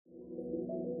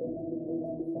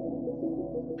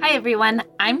Hi, everyone.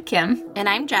 I'm Kim. And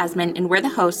I'm Jasmine, and we're the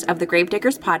hosts of the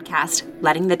Gravediggers podcast,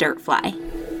 Letting the Dirt Fly.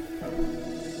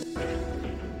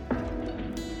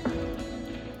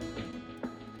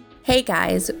 Hey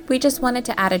guys, we just wanted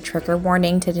to add a trigger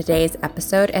warning to today's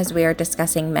episode as we are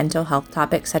discussing mental health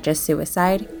topics such as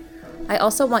suicide. I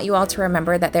also want you all to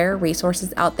remember that there are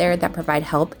resources out there that provide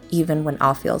help even when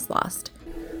all feels lost.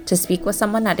 To speak with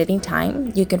someone at any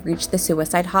time, you can reach the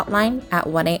suicide hotline at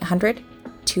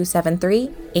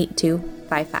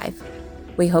 1-800-273-8255.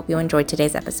 We hope you enjoyed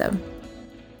today's episode.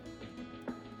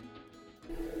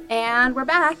 And we're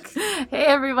back. Hey,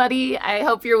 everybody. I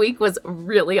hope your week was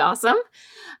really awesome.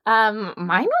 Mine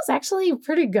was actually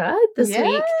pretty good this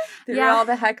week. Through all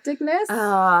the hecticness.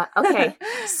 Okay.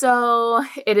 So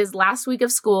it is last week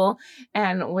of school,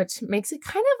 and which makes it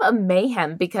kind of a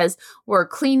mayhem because we're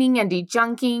cleaning and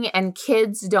de-junking, and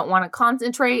kids don't want to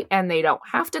concentrate, and they don't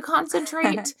have to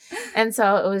concentrate. And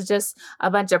so it was just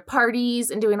a bunch of parties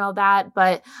and doing all that.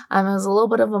 But it was a little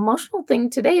bit of an emotional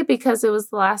thing today because it was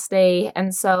the last day.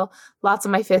 And so lots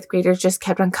of my fifth graders just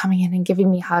kept on coming in and giving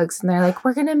me hugs. And they're like,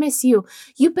 "We're going to miss you.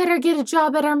 You better get a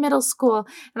job at our middle school."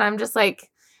 And I'm just like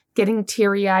getting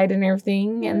teary-eyed and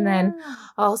everything. And then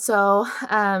also,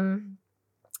 I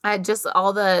just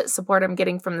all the support I'm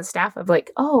getting from the staff of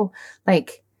like, oh,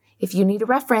 like if you need a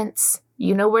reference,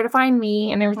 you know where to find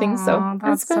me and everything. So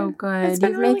that's so good.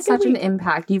 You've really made such an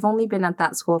impact. You've only been at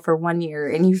that school for 1 year,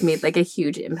 and you've made like a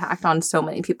huge impact on so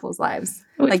many people's lives.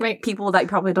 People that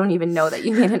probably don't even know that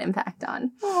you made an impact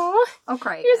on. Aww. I'll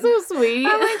cry. You're so sweet.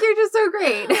 I'm like, you're just so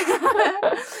great.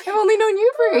 I've only known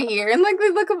you for a year, and like,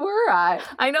 look at where we're at.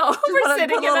 I know. We're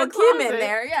sitting in a Kim in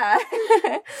there, yeah.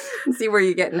 See where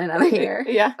you're getting another year.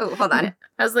 Yeah. Oh, hold on.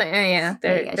 I was like,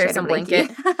 there's some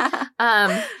blanket.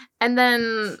 And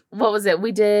then, what was it?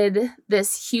 We did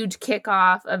this huge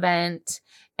kickoff event,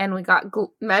 and we got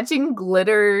matching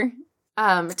glitter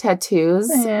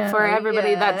tattoos for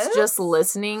everybody that's just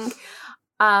listening.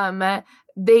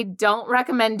 They don't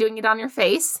recommend doing it on your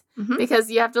face because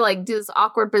you have to like do this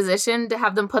awkward position to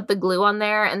have them put the glue on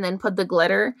there and then put the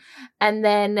glitter. And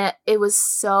then it was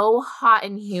so hot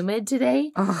and humid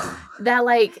today that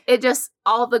like it just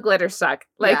all the glitter stuck.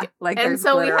 And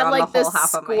so we had like this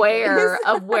square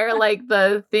of where like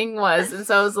the thing was. And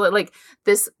so it was like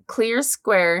this clear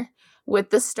square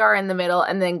with the star in the middle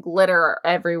and then glitter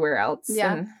everywhere else.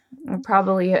 Yeah. And I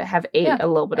probably have ate a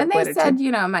little bit of glitter. And they said,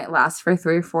 it might last for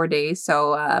 3 or 4 days.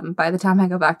 So by the time I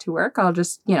go back to work, I'll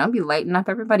just, be lighting up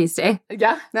everybody's day.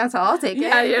 Yeah. That's all I'll take it.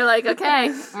 Yeah, you're like,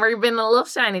 okay, we're being a little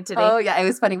shiny today. Oh, yeah. It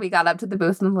was funny. We got up to the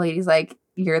booth and the lady's like,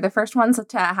 "You're the first ones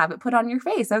to have it put on your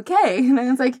face. Okay." And I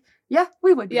was like, yeah,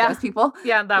 we would be those people.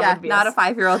 Yeah, that would be not us. A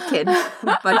 5-year-old kid.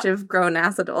 A bunch of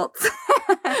grown-ass adults.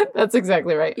 That's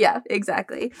exactly right. Yeah,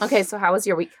 exactly. Okay, so how was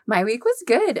your week? My week was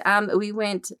good. We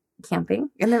went camping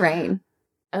in the rain.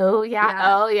 Oh,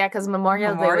 yeah. Oh, yeah, because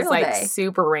Memorial Day was, like,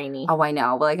 super rainy. Oh, I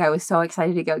know. Like, I was so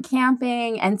excited to go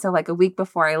camping. And so, like, a week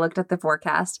before, I looked at the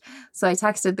forecast. So I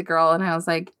texted the girl, and I was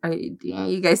like,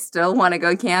 you guys still want to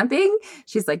go camping?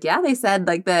 She's like, yeah. They said,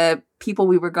 like, the people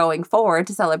we were going for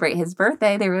to celebrate his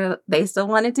birthday, they still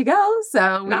wanted to go.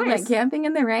 So we went camping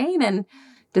in the rain and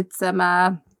did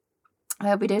some...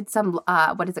 we did some,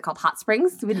 what is it called? Hot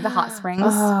springs. We did the hot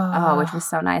springs, which was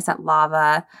so nice at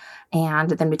Lava. And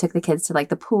then we took the kids to like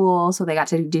the pool. So they got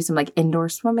to do some like indoor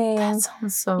swimming. That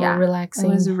sounds so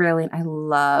relaxing. It was I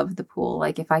love the pool.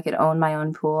 Like if I could own my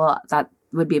own pool, that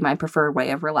would be my preferred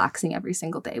way of relaxing every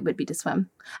single day would be to swim.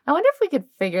 I wonder if we could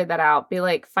figure that out. Be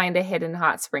like, find a hidden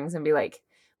hot springs and be like,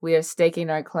 we are staking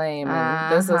our claim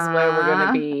and this is where we're going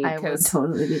to be. I would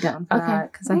totally be down for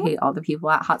that because I hate all the people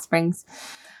at hot springs.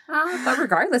 But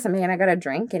regardless, I got to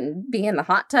drink and be in the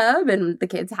hot tub, and the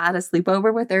kids had a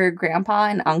sleepover with their grandpa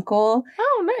and uncle.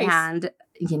 Oh, nice. And,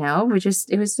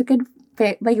 it was a good,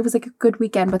 it was like a good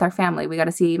weekend with our family. We got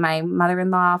to see my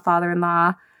mother-in-law,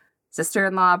 father-in-law,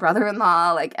 sister-in-law,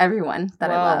 brother-in-law, like everyone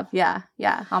that I love. Yeah.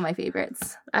 Yeah. All my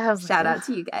favorites. Shout out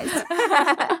to you guys.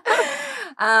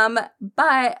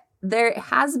 But there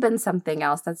has been something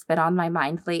else that's been on my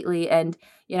mind lately. And,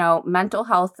 mental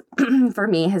health for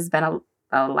me has been a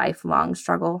lifelong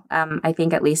struggle. I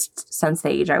think at least since the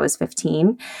age I was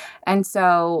 15. And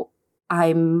so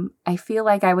I feel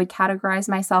like I would categorize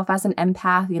myself as an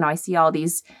empath. I see all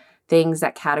these things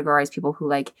that categorize people who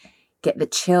like get the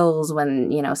chills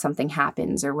when, something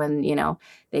happens or when,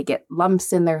 they get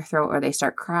lumps in their throat or they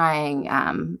start crying.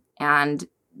 And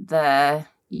the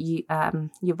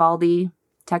Uvalde,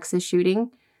 Texas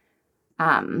shooting,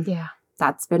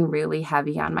 that's been really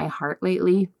heavy on my heart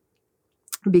lately.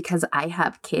 Because I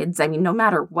have kids. No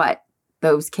matter what,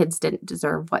 those kids didn't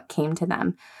deserve what came to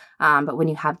them. But when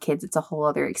you have kids, it's a whole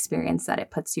other experience that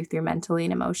it puts you through mentally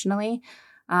and emotionally.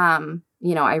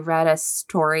 I read a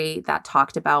story that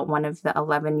talked about one of the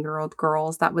 11-year-old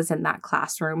girls that was in that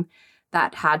classroom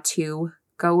that had to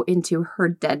go into her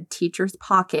dead teacher's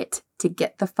pocket to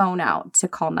get the phone out to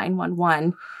call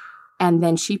 911. And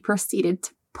then she proceeded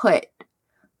to put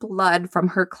blood from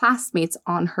her classmates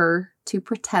on her to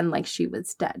pretend like she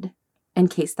was dead in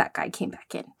case that guy came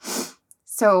back in.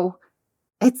 So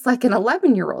it's like an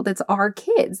 11-year-old. It's our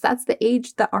kids. That's the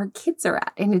age that our kids are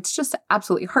at. And it's just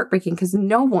absolutely heartbreaking because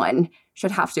no one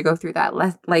should have to go through that,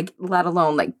 let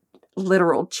alone like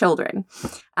literal children.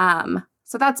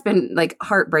 So that's been like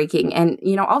heartbreaking and,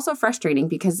 also frustrating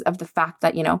because of the fact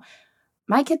that,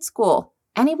 my kid's school,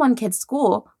 any one kid's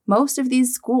school, most of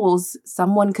these schools,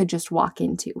 someone could just walk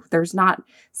into. There's not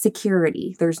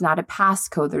security. There's not a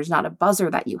passcode. There's not a buzzer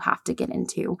that you have to get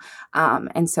into.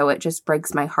 And so it just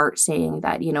breaks my heart saying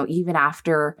that, even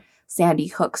after Sandy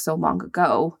Hook so long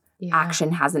ago,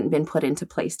 action hasn't been put into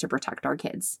place to protect our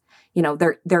kids.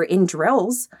 They're in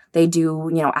drills. They do,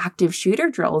 active shooter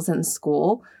drills in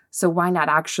school. So why not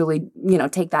actually,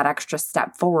 take that extra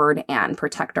step forward and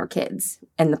protect our kids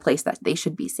in the place that they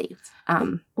should be safe?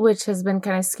 Which has been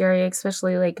kind of scary,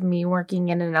 especially like me working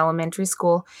in an elementary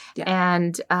school. Yeah.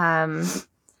 And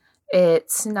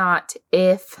it's not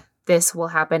if this will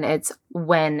happen, it's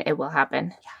when it will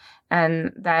happen. Yeah.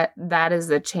 And that is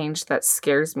the change that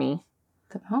scares me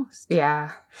the most.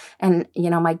 Yeah. And,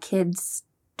 my kids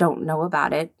don't know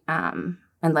about it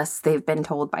unless they've been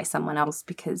told by someone else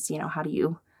because,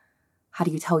 how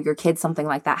do you tell your kids something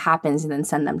like that happens and then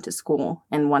send them to school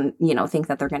and think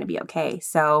that they're going to be okay?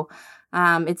 So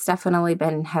it's definitely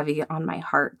been heavy on my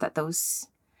heart that those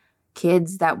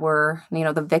kids that were,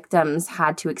 the victims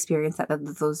had to experience that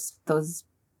those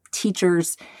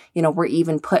teachers, were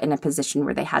even put in a position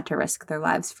where they had to risk their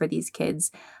lives for these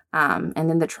kids. And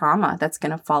then the trauma that's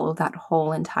going to follow that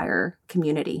whole entire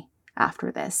community after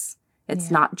this.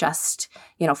 It's not just,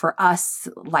 for us,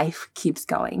 life keeps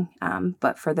going.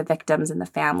 But for the victims and the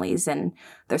families and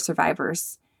the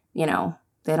survivors, they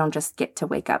don't just get to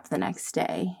wake up the next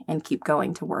day and keep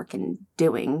going to work and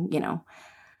doing,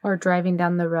 Or driving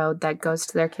down the road that goes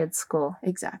to their kids' school.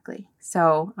 Exactly.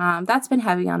 So that's been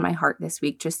heavy on my heart this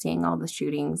week, just seeing all the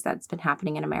shootings that's been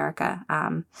happening in America.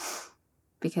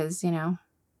 Because,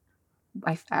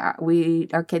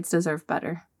 our kids deserve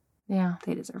better. Yeah.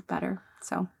 They deserve better.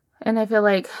 So. And I feel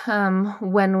like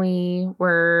when we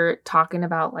were talking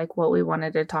about like what we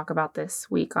wanted to talk about this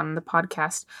week on the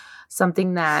podcast,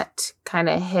 something that kind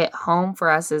of hit home for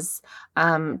us is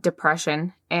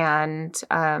depression and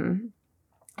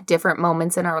different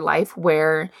moments in our life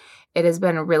where it has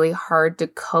been really hard to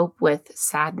cope with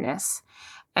sadness.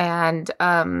 And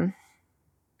wow,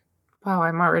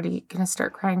 I'm already going to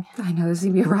start crying. I know this is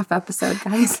going to be a rough episode,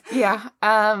 guys. Yeah.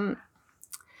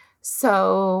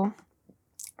 So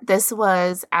this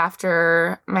was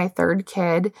after my third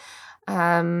kid.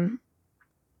 I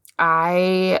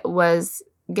was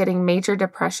getting major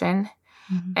depression,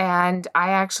 and I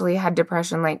actually had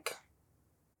depression like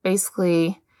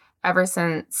basically ever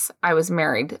since I was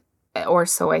married, or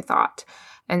so I thought.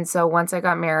 And so once I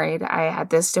got married, I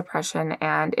had this depression,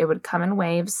 and it would come in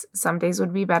waves. Some days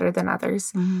would be better than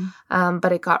others,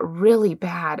 but it got really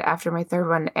bad after my third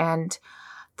one, and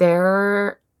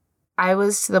I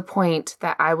was to the point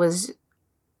that I was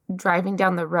driving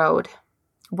down the road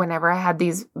whenever I had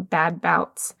these bad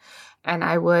bouts, and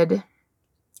I would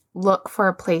look for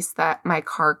a place that my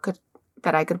car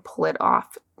that I could pull it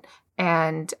off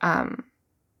and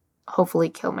hopefully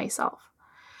kill myself.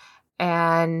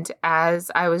 And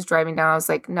as I was driving down, I was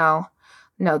like, no,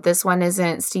 this one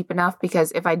isn't steep enough,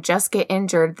 because if I just get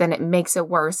injured, then it makes it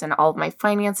worse, and all of my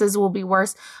finances will be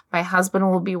worse. My husband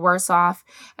will be worse off.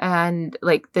 And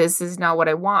like, this is not what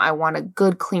I want. I want a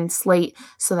good, clean slate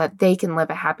so that they can live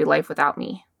a happy life without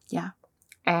me. Yeah.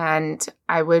 And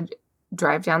I would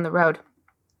drive down the road.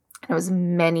 And it was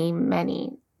many,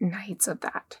 many nights of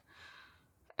that.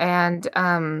 And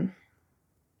I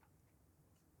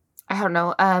don't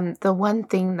know. The one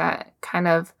thing that kind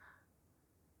of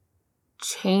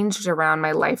changed around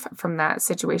my life from that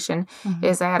situation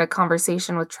is I had a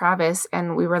conversation with Travis,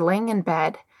 and we were laying in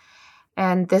bed,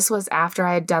 and this was after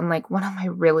I had done like one of my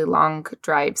really long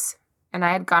drives, and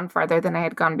I had gone farther than I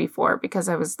had gone before, because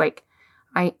I was like,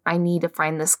 I need to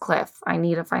find this cliff. I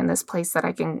need to find this place that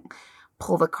I can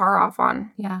pull the car off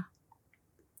on. Yeah.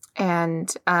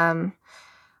 And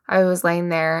I was laying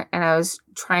there, and I was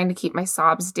trying to keep my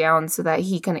sobs down so that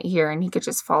he couldn't hear and he could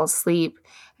just fall asleep.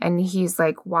 And he's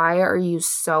like, "Why are you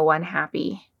so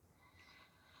unhappy?"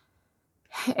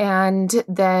 And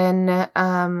then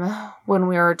when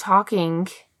we were talking,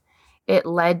 it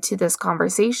led to this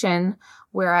conversation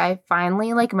where I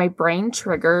finally, like, my brain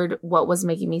triggered what was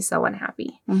making me so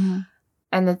unhappy. Mm-hmm.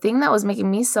 And the thing that was making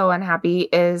me so unhappy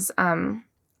is,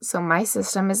 so my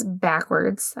system is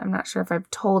backwards. I'm not sure if I've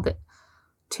told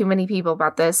too many people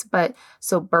about this, but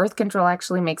so birth control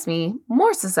actually makes me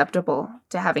more susceptible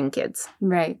to having kids.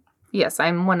 Right. Yes,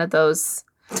 I'm one of those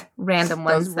random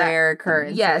ones. Those rare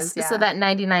occurrences. Yes, yeah. so that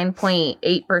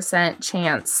 99.8%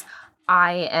 chance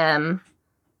I am...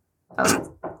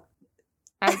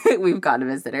 We've got a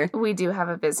visitor. We do have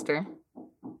a visitor.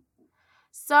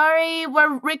 Sorry,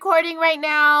 we're recording right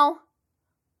now.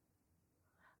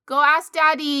 Go ask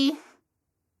Daddy.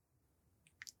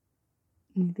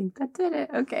 I think that did it.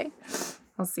 Okay.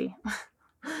 We'll see.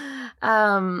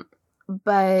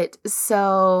 But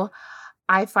so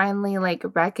I finally, like,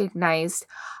 recognized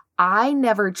I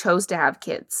never chose to have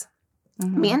kids.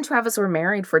 Mm-hmm. Me and Travis were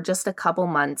married for just a couple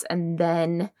months, and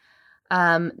then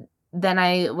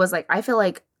I was like, I feel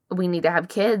like we need to have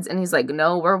kids. And he's like,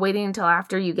 no, we're waiting until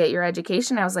after you get your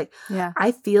education. I was like, yeah,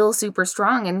 I feel super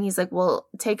strong. And he's like, well,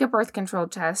 take a birth control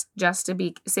test just to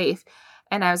be safe.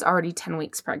 And I was already 10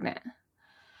 weeks pregnant.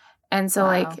 And so,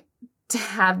 like, to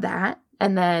have that,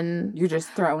 and then... You're just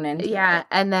thrown into it.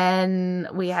 And then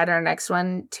we had our next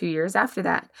one 2 years after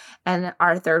that. And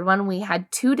our third one, we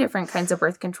had 2 different kinds of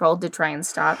birth control to try and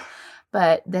stop.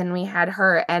 But then we had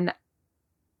her, and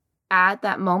at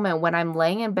that moment when I'm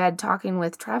laying in bed talking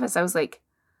with Travis, I was like,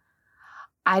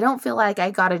 I don't feel like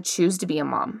I got to choose to be a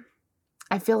mom.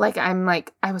 I feel like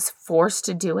I was forced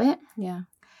to do it. Yeah.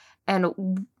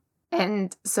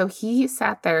 And so he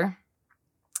sat there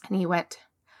and he went,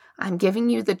 I'm giving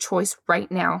you the choice right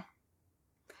now.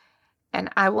 And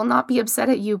I will not be upset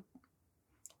at you,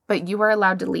 but you are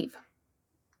allowed to leave.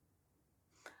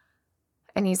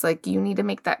 And he's like, you need to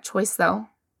make that choice though,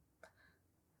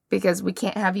 because we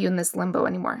can't have you in this limbo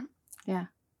anymore. Yeah.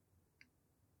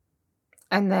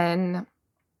 And then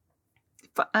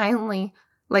finally,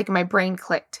 like, my brain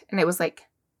clicked and it was like,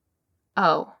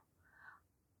 oh,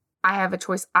 I have a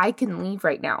choice. I can leave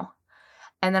right now.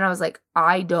 And then I was like,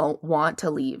 I don't want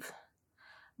to leave.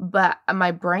 But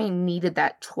my brain needed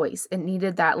that choice. It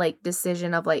needed that, like,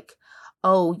 decision of, like,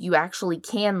 oh, you actually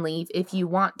can leave if you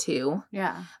want to.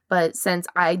 Yeah. But since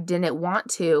I didn't want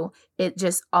to, it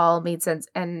just all made sense.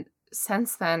 And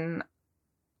since then,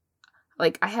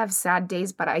 like, I have sad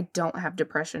days, but I don't have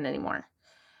depression anymore.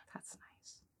 That's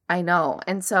nice. I know.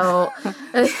 And so,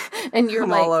 and you're I'm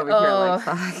like, all over here like,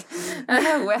 fuck.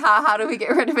 How do we get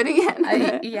rid of it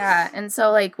again? Yeah. And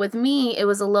so, like, with me, it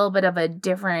was a little bit of a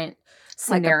different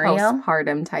scenario. Like a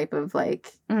postpartum type of,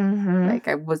 like, like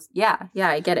I was, yeah,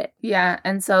 I get it. Yeah.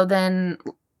 And so then,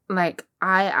 like,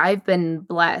 I've been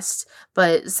blessed,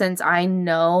 but since I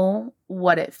know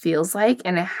what it feels like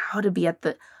and how to be at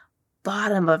the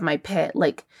bottom of my pit,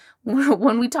 like,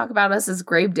 when we talk about us as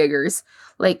grave diggers,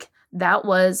 like, that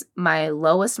was my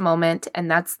lowest moment,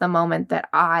 and that's the moment that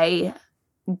I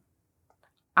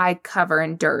cover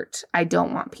in dirt. I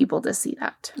don't want people to see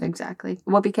that. Exactly.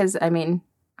 Well, because, I mean,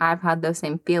 I've had those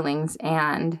same feelings,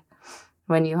 and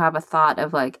when you have a thought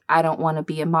of, like, I don't want to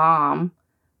be a mom,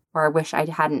 or I wish I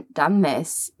hadn't done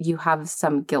this, you have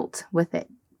some guilt with it,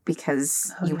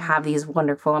 because you have these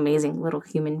wonderful, amazing little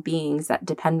human beings that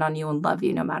depend on you and love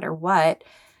you no matter what.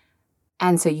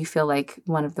 And so you feel like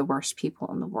one of the worst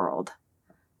people in the world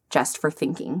just for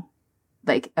thinking,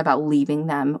 like, about leaving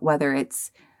them, whether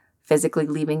it's physically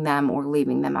leaving them or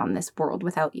leaving them on this world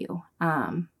without you.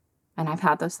 And I've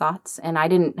had those thoughts, and I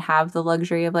didn't have the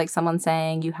luxury of, like, someone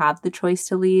saying you have the choice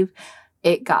to leave.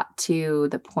 It got to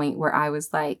the point where I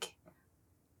was like,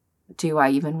 do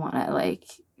I even want to, like,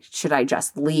 should I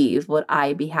just leave? Would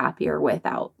I be happier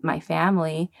without my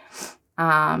family?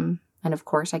 And of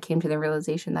course, I came to the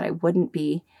realization that I wouldn't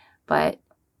be, but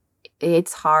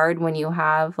it's hard when you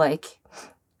have, like,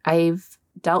 I've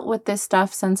dealt with this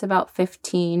stuff since about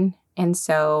 15. And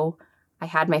so I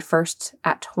had my first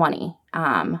at 20.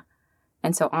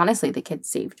 And so honestly, the kids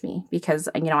saved me because,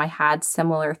 you know, I had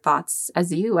similar thoughts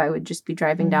as you. I would just be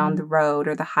driving down the road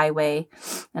or the highway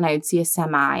and I would see a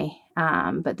semi.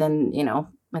 But then, you know,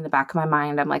 in the back of my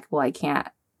mind, I'm like, well, I can't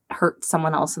hurt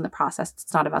someone else in the process.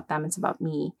 It's not about them. It's about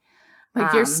me.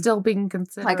 Like, you're still being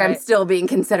considerate. Like, I'm still being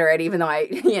considerate, even though I,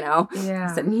 you know,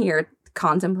 sitting here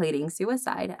contemplating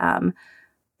suicide.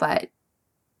 But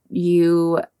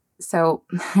so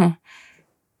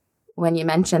when you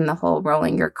mentioned the whole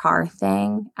rolling your car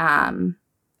thing, I've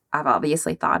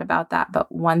obviously thought about that.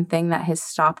 But one thing that has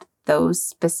stopped those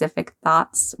specific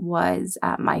thoughts was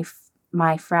my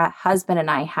husband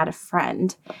and I had a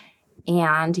friend,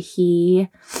 And he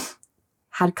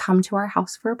had come to our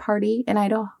house for a party in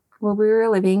Idaho where we were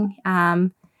living.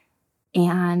 And,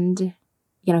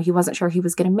 you know, he wasn't sure he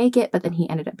was going to make it, but then he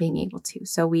ended up being able to.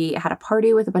 So we had a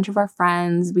party with a bunch of our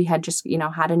friends. We had just, you know,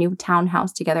 had a new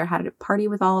townhouse together, had a party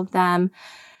with all of them.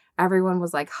 Everyone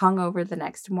was like hungover the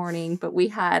next morning, but we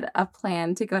had a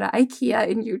plan to go to IKEA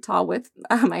in Utah with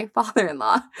my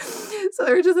father-in-law. So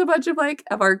there were just a bunch of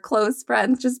our close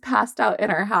friends just passed out in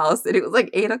our house, and it was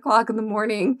like 8:00 in the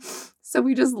morning. So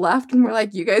we just left and we're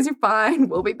like, you guys are fine.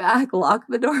 We'll be back. Lock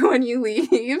the door when you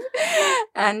leave.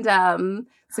 And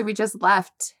so we just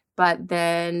left. But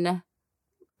then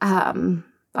on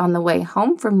the way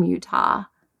home from Utah,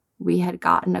 we had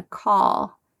gotten a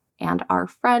call, and our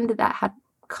friend that had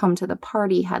come to the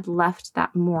party had left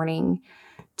that morning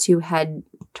to head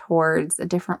towards a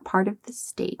different part of the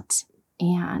state,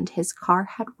 and his car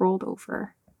had rolled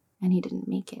over and he didn't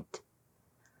make it.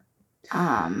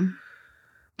 And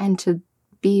to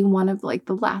be one of like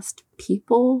the last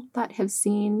people that have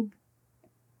seen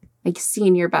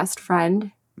your best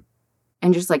friend,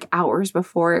 and just like hours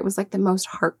before, it was like the most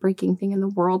heartbreaking thing in the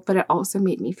world. But it also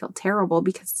made me feel terrible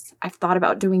because I've thought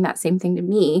about doing that same thing to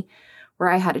me, where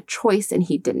I had a choice and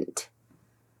he didn't.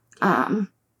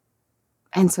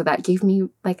 And so that gave me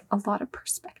like a lot of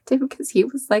perspective, because he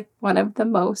was like one of the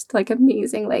most like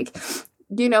amazing, like,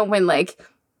 you know, when like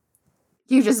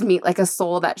you just meet like a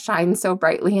soul that shines so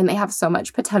brightly and they have so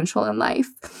much potential in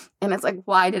life. And it's like,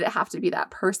 why did it have to be that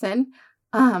person?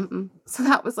 So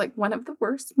that was like one of the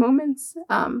worst moments.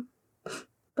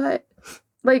 But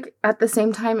like at the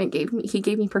same time, he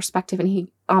gave me perspective, and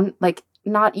he like,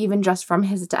 not even just from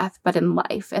his death, but in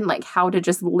life, and like how to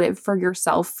just live for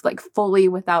yourself, like fully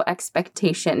without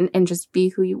expectation, and just be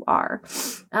who you are.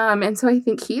 And so I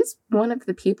think he's one of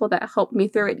the people that helped me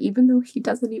through it, even though he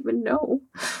doesn't even know,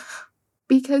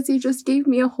 because he just gave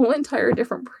me a whole entire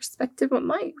different perspective on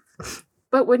life.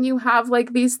 But when you have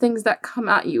like these things that come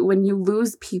at you, when you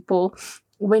lose people,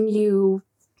 when you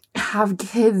have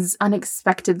kids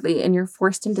unexpectedly and you're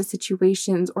forced into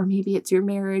situations, or maybe it's your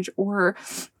marriage, or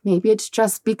maybe it's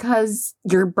just because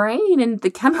your brain and the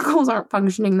chemicals aren't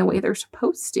functioning the way they're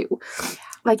supposed to.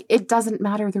 Like, it doesn't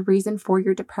matter the reason for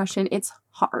your depression. It's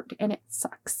hard and it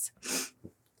sucks.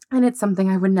 And it's something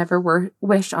I would never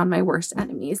wish on my worst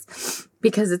enemies,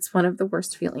 because it's one of the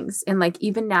worst feelings. And like,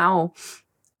 even now,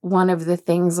 one of the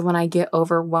things when I get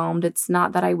overwhelmed, it's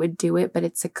not that I would do it, but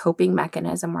it's a coping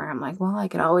mechanism where I'm like, well, I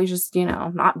could always just, you know,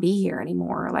 not be here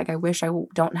anymore. Like, I wish I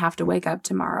don't have to wake up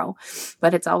tomorrow,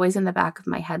 but it's always in the back of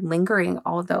my head lingering.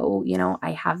 Although, you know,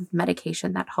 I have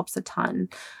medication that helps a ton.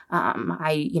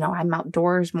 I'm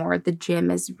outdoors more. The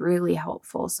gym is really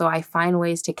helpful. So I find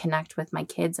ways to connect with my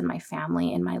kids and my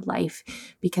family and my life,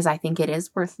 because I think it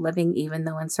is worth living, even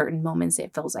though in certain moments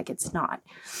it feels like it's not.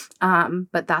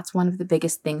 But that's one of the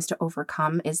biggest things to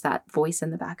overcome, is that voice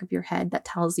in the back of your head that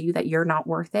tells you that you're not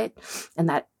worth it, and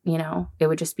that, you know, it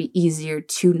would just be easier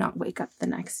to not wake up the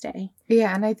next day.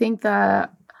 Yeah. And I think the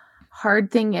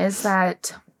hard thing is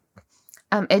that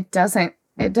it doesn't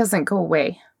go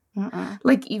away.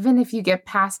 Like, even if you get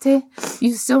past it,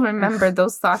 you still remember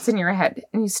those thoughts in your head,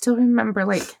 and you still remember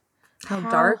like how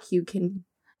dark you can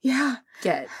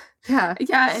get. Yeah.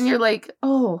 And you're like,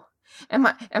 oh, am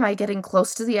I getting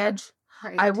close to the edge?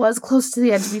 Right. I was close to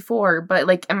the edge before, but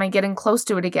like, am I getting close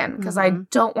to it again? Because I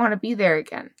don't want to be there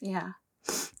again. Yeah.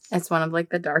 It's one of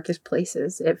like the darkest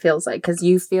places, it feels like, because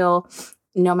you feel,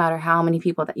 no matter how many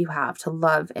people that you have to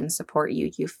love and support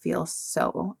you, you feel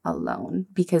so alone,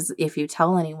 because if you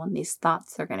tell anyone these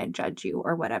thoughts, they're going to judge you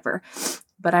or whatever.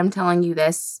 But I'm telling you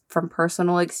this from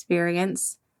personal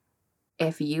experience.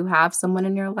 If you have someone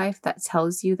in your life that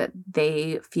tells you that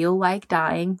they feel like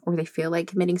dying, or they feel like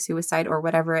committing suicide, or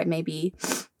whatever it may be,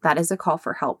 that is a call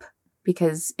for help.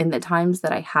 Because in the times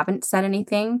that I haven't said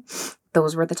anything,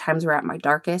 those were the times we're at my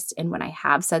darkest. And when I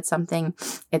have said something,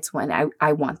 it's when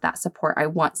I want that support. I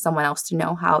want someone else to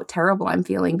know how terrible I'm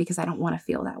feeling, because I don't want to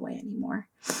feel that way anymore.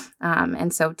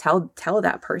 And so tell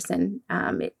that person,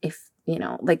 if, you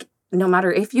know, like, no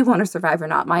matter if you want to survive or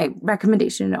not, my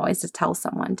recommendation always is to tell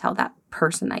that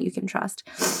person that you can trust.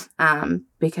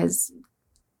 Because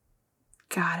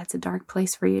God, it's a dark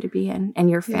place for you to be in, and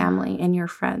your family and your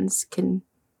friends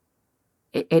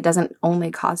it doesn't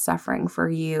only cause suffering for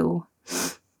you.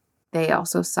 They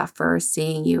also suffer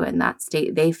seeing you in that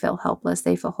state. They feel helpless.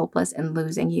 They feel hopeless, and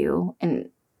losing you. And,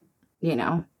 you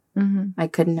know, I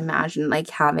couldn't imagine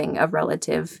like having a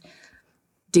relative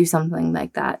do something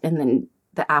like that, and then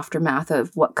the aftermath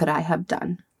of what could I have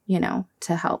done, you know,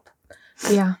 to help.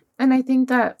 Yeah. And I think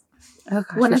that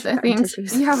one of the things, we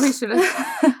should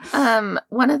have,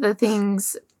 one of the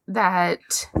things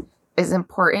that is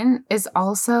important is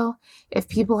also, if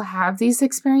people have these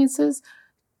experiences,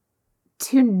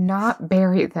 to not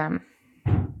bury them.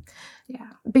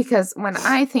 Yeah. Because when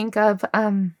I think of,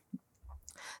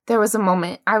 there was a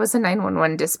moment, I was a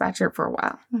 911 dispatcher for a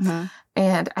while. Mm-hmm.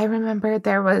 And I remember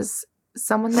there was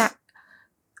someone that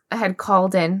had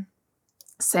called in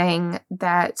saying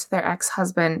that their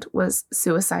ex-husband was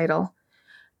suicidal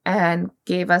and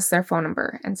gave us their phone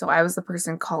number. And so I was the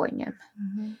person calling him.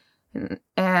 Mm-hmm.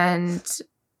 And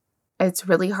it's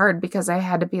really hard because I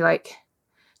had to be like,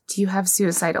 do you have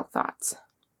suicidal thoughts?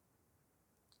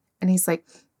 And he's like,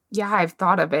 yeah, I've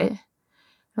thought of it. I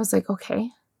was like, okay.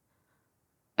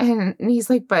 And he's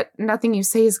like, but nothing you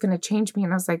say is going to change me.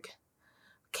 And I was like,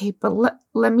 okay, but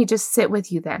let me just sit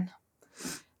with you then.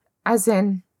 As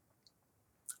in,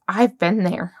 I've been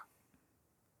there.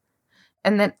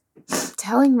 And then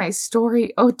telling my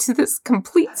story, to this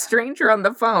complete stranger on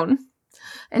the phone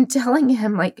and telling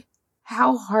him, like,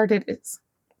 how hard it is.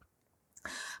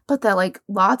 But that, like,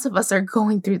 lots of us are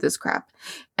going through this crap.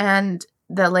 And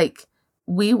that, like,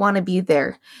 we want to be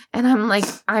there. And I'm like,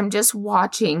 I'm just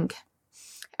watching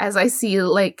as I see,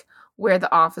 like, where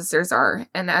the officers are.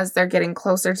 And as they're getting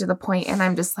closer to the point, and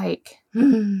I'm just like,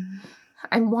 I'm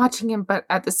watching him. But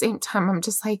at the same time, I'm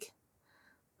just like,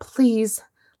 please,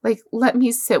 like, let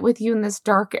me sit with you in this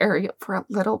dark area for a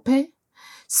little bit.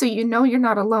 So you know you're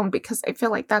not alone, because I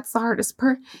feel like that's the hardest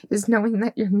part, is knowing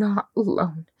that you're not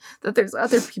alone. That there's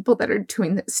other people that are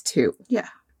doing this too. Yeah.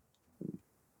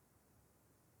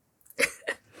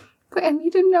 But I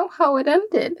need to know how it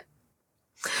ended.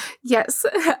 Yes.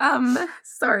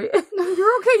 Sorry. No,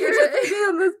 you're okay. You're just thinking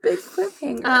on this big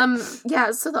cliffhanger.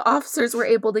 Yeah, so the officers were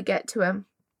able to get to him.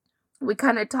 We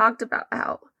kind of talked about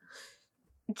how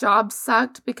job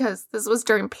sucked because this was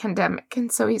during pandemic.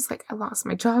 And so he's like, I lost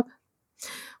my job,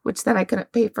 which then I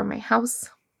couldn't pay for my house.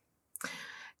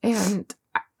 And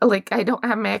like, I don't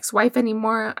have my ex-wife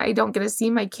anymore. I don't get to see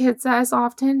my kids as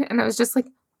often. And I was just like,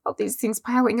 all these things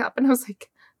piling up. And I was like,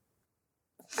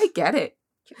 I get it.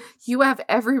 You have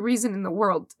every reason in the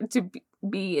world to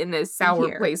be in a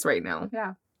sour place right now.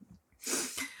 Yeah.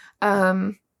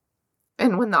 And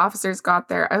when the officers got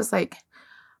there, I was like,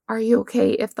 are you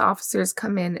okay if the officers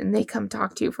come in and they come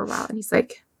talk to you for a while? And he's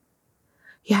like,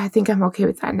 yeah, I think I'm okay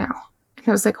with that now. And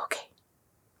I was like, okay.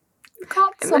 You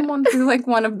caught someone through, like,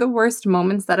 one of the worst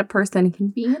moments that a person can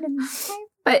be in this life.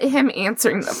 But him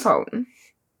answering the phone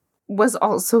was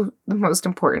also the most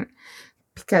important,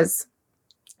 because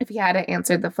if he hadn't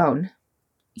answered the phone,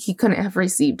 he couldn't have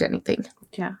received anything.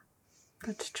 Yeah,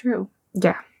 that's true.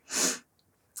 Yeah.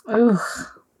 Ugh,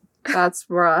 that's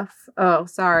rough. Oh,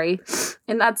 sorry.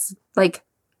 And that's, like,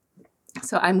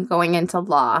 so I'm going into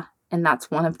law, and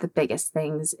that's one of the biggest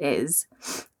things is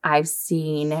I've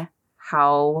seen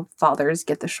how fathers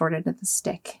get the short end of the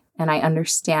stick. And I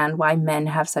understand why men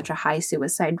have such a high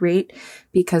suicide rate,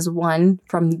 because one,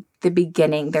 from the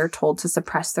beginning, they're told to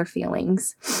suppress their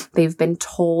feelings. They've been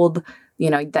told,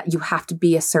 that you have to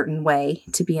be a certain way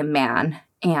to be a man.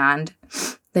 And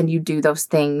then you do those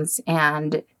things,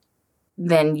 and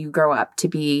then you grow up to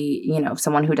be,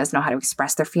 someone who doesn't know how to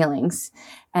express their feelings.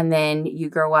 And then you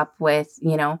grow up with,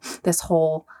 this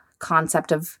whole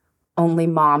concept of only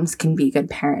moms can be good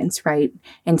parents, right?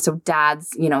 And so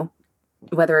dads,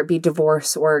 whether it be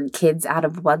divorce or kids out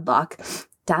of wedlock,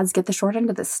 dads get the short end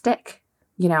of the stick.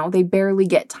 They barely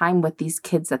get time with these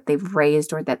kids that they've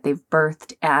raised or that they've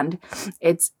birthed. And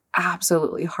it's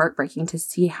absolutely heartbreaking to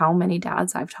see how many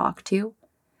dads I've talked to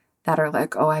that are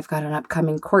like, oh, I've got an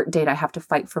upcoming court date. I have to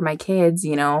fight for my kids,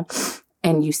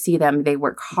 and you see them, they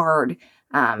work hard.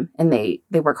 And they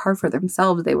work hard for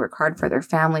themselves. They work hard for their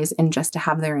families. And just to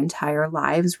have their entire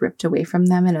lives ripped away from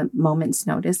them in a moment's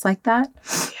notice like that,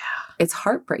 it's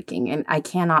heartbreaking. And I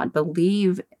cannot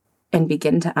believe and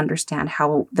begin to understand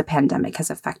how the pandemic has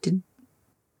affected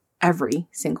every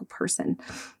single person.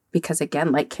 Because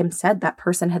again, like Kim said, that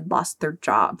person had lost their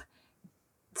job.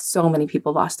 So many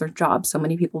people lost their jobs. So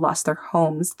many people lost their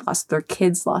homes, lost their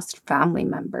kids, lost family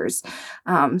members.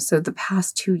 So the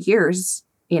past 2 years,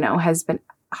 has been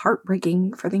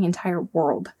heartbreaking for the entire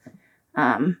world.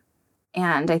 And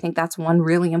I think that's one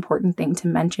really important thing to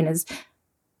mention is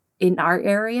in our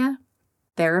area,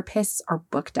 therapists are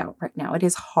booked out right now. It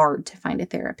is hard to find a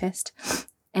therapist.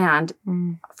 And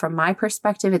from my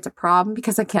perspective, it's a problem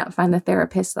because I can't find the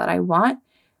therapist that I want,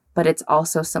 but it's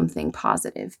also something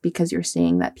positive because you're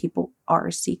seeing that people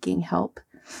are seeking help,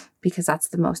 because that's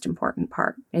the most important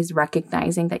part, is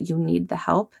recognizing that you need the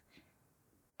help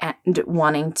and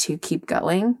wanting to keep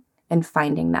going and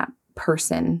finding that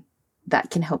person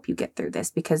that can help you get through this,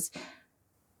 because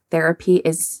therapy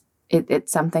is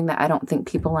it's something that I don't think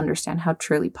people understand how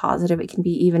truly positive it can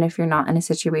be, even if you're not in a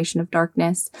situation of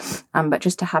darkness. But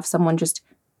just to have someone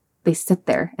they sit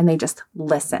there and they just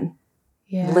listen.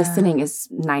 Yeah. Listening is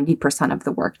 90% of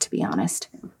the work, to be honest.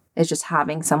 It's just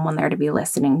having someone there to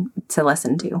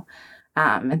listen to.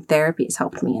 And therapy has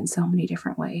helped me in so many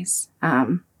different ways.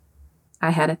 I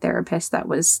had a therapist that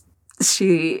was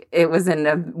we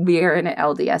were in an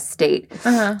LDS state.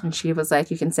 And she was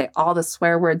like, you can say all the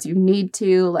swear words you need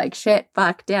to, like shit,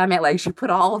 fuck, damn it. Like she put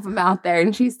all of them out there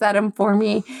and she said them for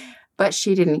me, but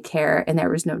she didn't care. And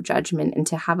there was no judgment. And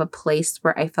to have a place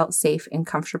where I felt safe and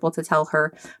comfortable to tell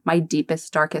her my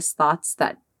deepest, darkest thoughts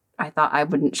that I thought I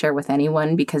wouldn't share with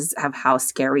anyone because of how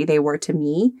scary they were to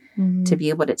me, to be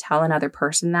able to tell another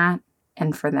person that,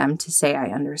 and for them to say, I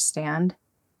understand.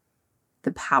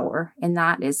 The power in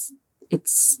that it's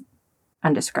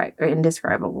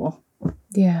indescribable.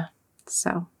 Yeah.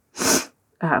 So,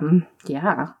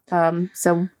 yeah.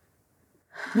 So,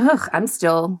 I'm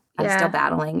still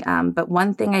battling. But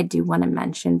one thing I do want to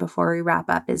mention before we wrap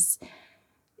up is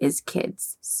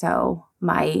kids. So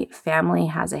my family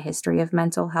has a history of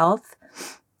mental health,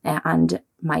 and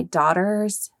my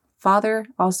daughter's father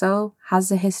also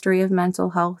has a history of mental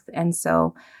health. And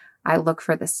so I look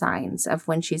for the signs of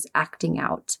when she's acting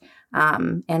out.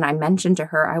 And I mentioned to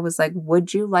her, I was like,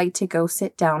 would you like to go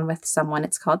sit down with someone?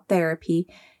 It's called therapy.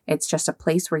 It's just a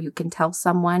place where you can tell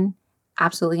someone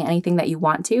absolutely anything that you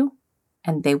want to,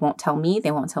 and they won't tell me, they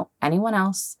won't tell anyone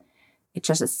else. It's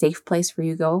just a safe place for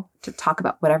you to go to talk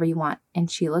about whatever you want.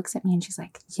 And she looks at me and she's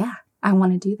like, yeah, I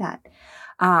want to do that.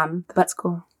 But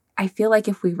cool. I feel like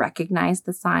if we recognize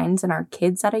the signs in our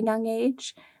kids at a young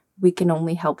age, we can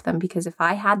only help them, because if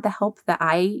I had the help that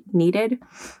I needed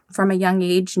from a young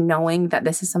age, knowing that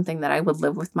this is something that I would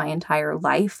live with my entire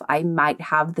life, I might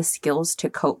have the skills to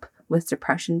cope with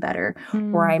depression better,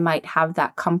 or I might have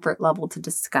that comfort level to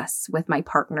discuss with my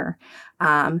partner.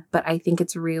 But I think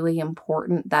it's really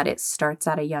important that it starts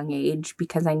at a young age,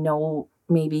 because I know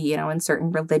maybe, in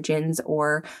certain religions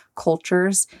or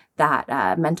cultures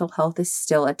that mental health is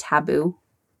still a taboo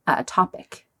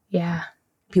topic. Yeah.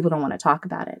 People don't want to talk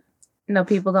about it. No,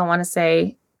 people don't want to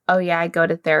say, oh, yeah, I go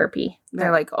to therapy.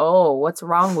 They're like, oh, what's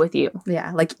wrong with you?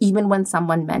 Yeah. Like even when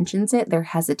someone mentions it, they're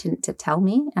hesitant to tell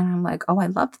me. And I'm like, oh, I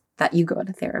love that you go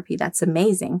to therapy. That's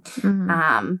amazing.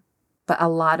 Mm-hmm. But a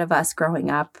lot of us growing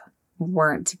up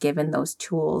weren't given those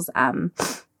tools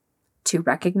to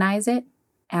recognize it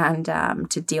and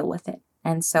to deal with it.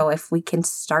 And so if we can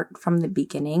start from the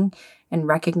beginning and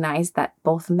recognize that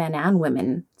both men and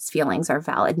women's feelings are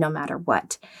valid no matter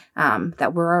what,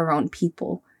 that we're our own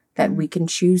people, that we can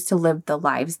choose to live the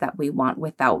lives that we want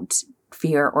without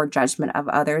fear or judgment of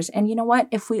others. And you know what?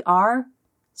 If we are,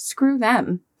 screw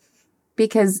them.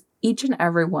 Because each and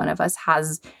every one of us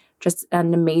has just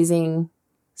an amazing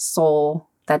soul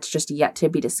that's just yet to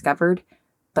be discovered.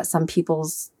 But some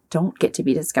people's don't get to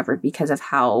be discovered because of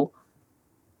how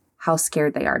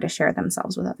scared they are to share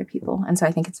themselves with other people. And so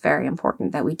I think it's very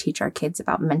important that we teach our kids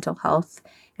about mental health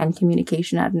and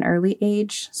communication at an early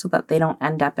age so that they don't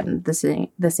end up in the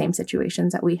same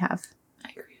situations that we have.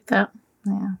 I agree with that.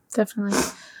 Yeah, definitely.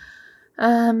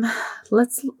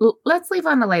 Let's leave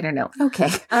on a lighter note.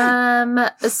 Okay.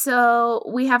 So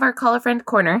we have our Call a Friend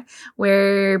corner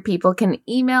where people can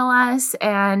email us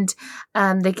and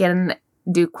they can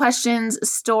do questions,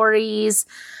 stories,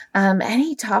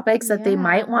 any topics that they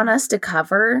might want us to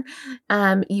cover.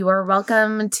 You are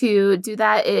welcome to do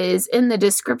that. Is in the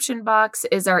description box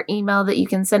is our email that you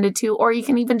can send it to, or you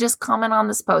can even just comment on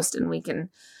this post and we can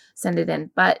send it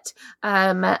in. But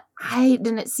I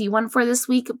didn't see one for this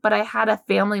week, but I had a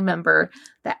family member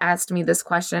that asked me this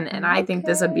question, and I think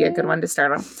this would be a good one to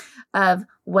start on. Of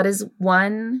what is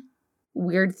one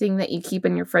weird thing that you keep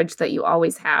in your fridge that you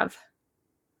always have?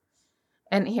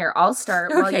 And here, I'll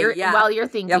start while you're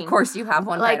thinking. Yeah, of course, you have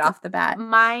one right off the bat.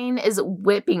 Mine is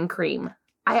whipping cream.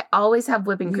 I always have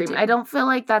whipping cream. I don't feel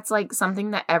like that's like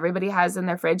something that everybody has in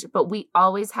their fridge, but we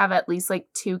always have at least like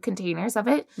 2 containers of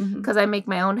it because I make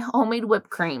my own homemade whipped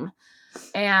cream.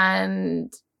 And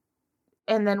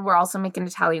then we're also making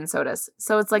Italian sodas.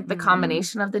 So it's like the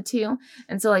combination of the two.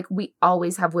 And so like we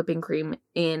always have whipping cream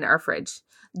in our fridge.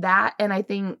 That, and I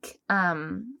think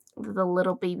the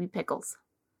little baby pickles.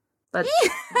 But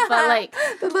like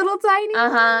the little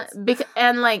tiny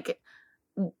and like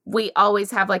we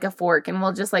always have like a fork, and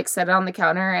we'll just like set it on the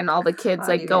counter, and all the kids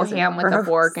like go ham with the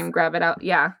fork and grab it out.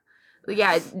 Yeah. We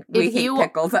hate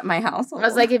pickles at my house. I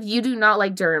was like, if you do not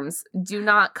like germs, do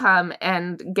not come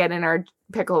and get in our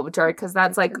pickle jar, because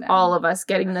that's like all of us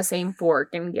getting the same fork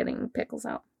and getting pickles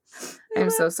out. I'm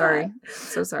so sorry.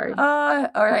 So sorry. All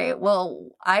right. Well,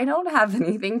 I don't have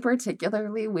anything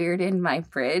particularly weird in my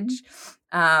fridge.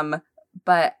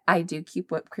 But I do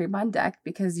keep whipped cream on deck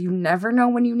because you never know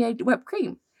when you need whipped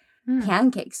cream.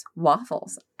 Pancakes,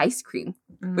 waffles, ice cream.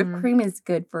 Whipped cream is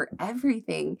good for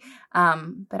everything.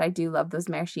 But I do love those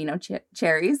maraschino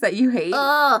cherries that you hate.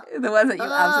 The ones that you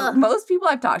absolutely... Most people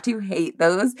I've talked to hate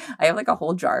those. I have like a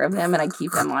whole jar of them and I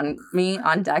keep them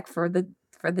on deck for the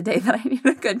day that I need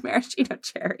a good maraschino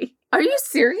cherry. Are you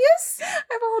serious? I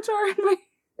have a whole jar in my...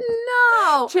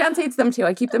 No. Chance hates them too.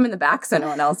 I keep them in the back so no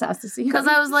one else has to see them. Because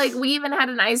I was like, we even had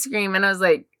an ice cream and I was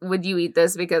like, would you eat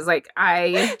this? Because like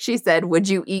She said, would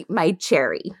you eat my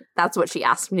cherry? That's what she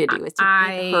asked me to do, is to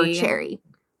eat her cherry.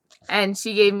 And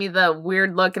she gave me the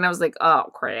weird look and I was like, oh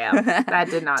crap.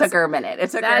 That did not. Took her a minute. It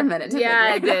took her a minute.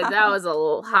 Yeah, it did. That was a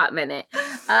little hot minute.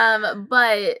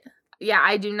 But yeah,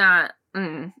 I do not...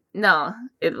 No,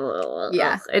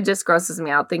 it just grosses me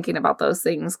out thinking about those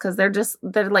things because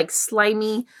they're like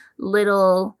slimy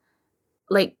little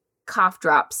like cough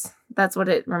drops. That's what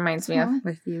it reminds me of.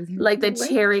 With you? Like the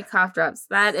cherry cough drops.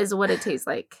 That is what it tastes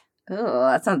like. Oh,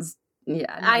 that sounds...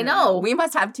 Yeah, I know. We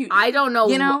must have two. I don't know.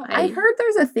 You know, I heard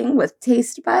there's a thing with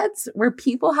taste buds where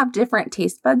people have different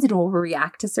taste buds and will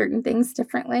react to certain things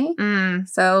differently.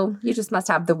 So you just must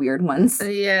have the weird ones.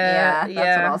 Yeah. That's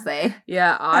what I'll say.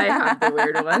 Yeah, I have the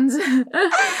weird ones.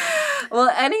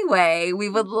 Well, anyway, we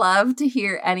would love to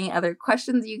hear any other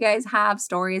questions you guys have,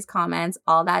 stories, comments,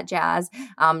 all that jazz.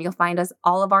 You'll find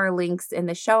all of our links in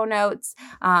the show notes.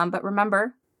 But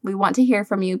remember, we want to hear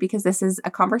from you because this is a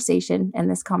conversation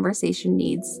and this conversation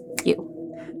needs you.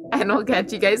 And we'll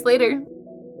catch you guys later.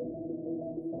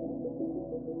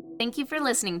 Thank you for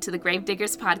listening to the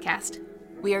Gravediggers podcast.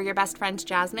 We are your best friends,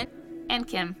 Jasmine and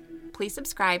Kim. Please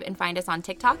subscribe and find us on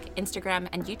TikTok, Instagram,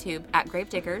 and YouTube at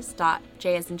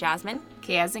gravediggers.j as in Jasmine,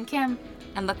 K as in Kim.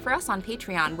 And look for us on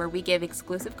Patreon, where we give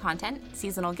exclusive content,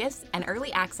 seasonal gifts, and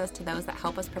early access to those that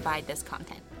help us provide this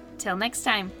content. Till next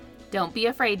time. Don't be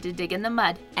afraid to dig in the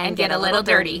mud and get a little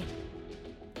dirty.